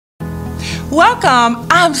Welcome.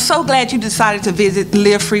 I'm so glad you decided to visit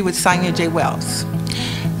Live Free with Sonya J. Wells.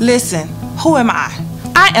 Listen, who am I?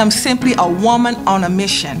 I am simply a woman on a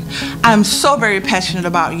mission. I'm so very passionate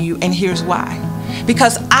about you, and here's why.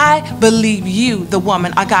 Because I believe you, the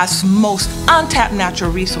woman, are God's most untapped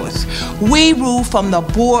natural resource. We rule from the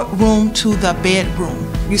boardroom to the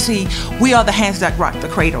bedroom. You see, we are the hands that rock the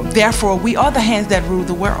cradle. Therefore, we are the hands that rule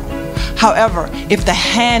the world. However, if the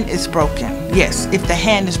hand is broken, yes, if the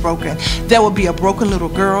hand is broken, there will be a broken little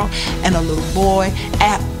girl and a little boy,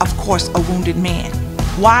 and of course, a wounded man.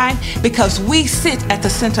 Why? Because we sit at the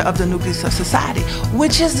center of the nucleus of society,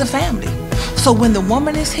 which is the family. So when the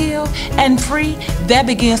woman is healed and free, there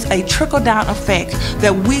begins a trickle-down effect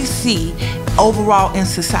that we see overall in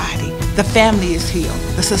society. The family is healed,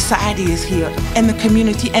 the society is healed, and the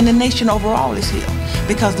community and the nation overall is healed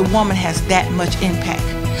because the woman has that much impact.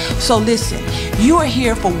 So listen, you are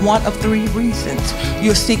here for one of three reasons.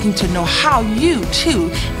 You're seeking to know how you too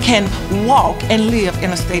can walk and live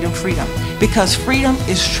in a state of freedom. Because freedom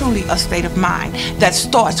is truly a state of mind that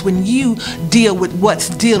starts when you deal with what's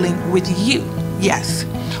dealing with you. Yes.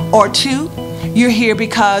 Or two, you're here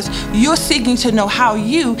because you're seeking to know how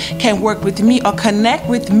you can work with me or connect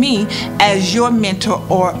with me as your mentor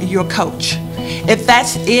or your coach. If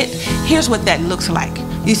that's it, here's what that looks like.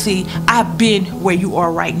 You see, I've been where you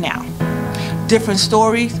are right now. Different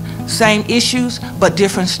stories, same issues, but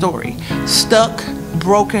different story. Stuck,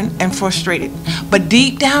 broken, and frustrated. But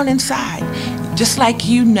deep down inside, just like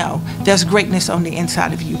you know, there's greatness on the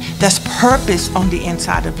inside of you. There's purpose on the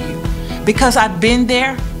inside of you. Because I've been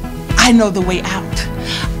there, I know the way out.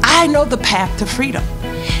 I know the path to freedom.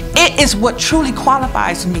 It is what truly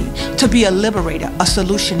qualifies me to be a liberator, a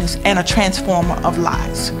solutionist, and a transformer of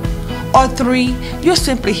lives. Or three, you're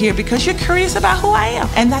simply here because you're curious about who I am,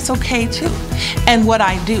 and that's okay too, and what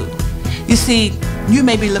I do. You see, you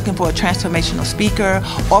may be looking for a transformational speaker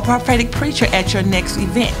or prophetic preacher at your next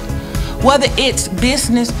event. Whether it's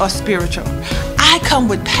business or spiritual, I come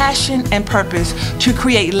with passion and purpose to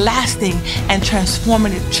create lasting and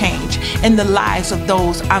transformative change in the lives of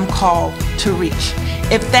those I'm called to reach.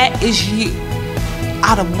 If that is you,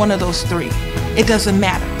 out of one of those three, it doesn't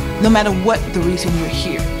matter, no matter what the reason you're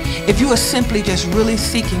here. If you are simply just really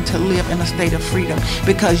seeking to live in a state of freedom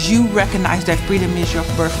because you recognize that freedom is your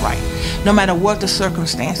birthright, no matter what the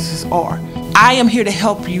circumstances are, I am here to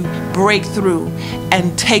help you break through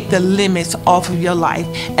and take the limits off of your life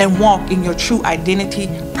and walk in your true identity,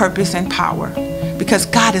 purpose, and power. Because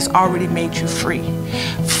God has already made you free.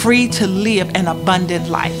 Free to live an abundant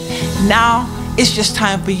life. Now, it's just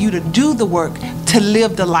time for you to do the work to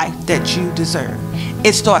live the life that you deserve.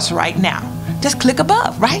 It starts right now. Just click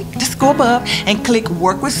above, right? Just go above and click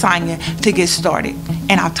Work with Sonya to get started.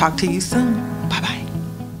 And I'll talk to you soon.